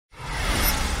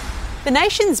The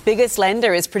nation's biggest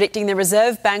lender is predicting the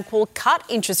Reserve Bank will cut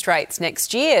interest rates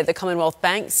next year. The Commonwealth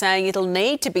Bank saying it'll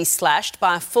need to be slashed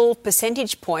by a full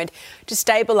percentage point to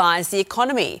stabilise the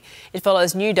economy. It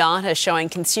follows new data showing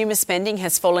consumer spending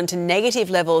has fallen to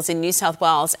negative levels in New South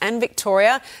Wales and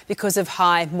Victoria because of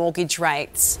high mortgage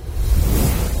rates.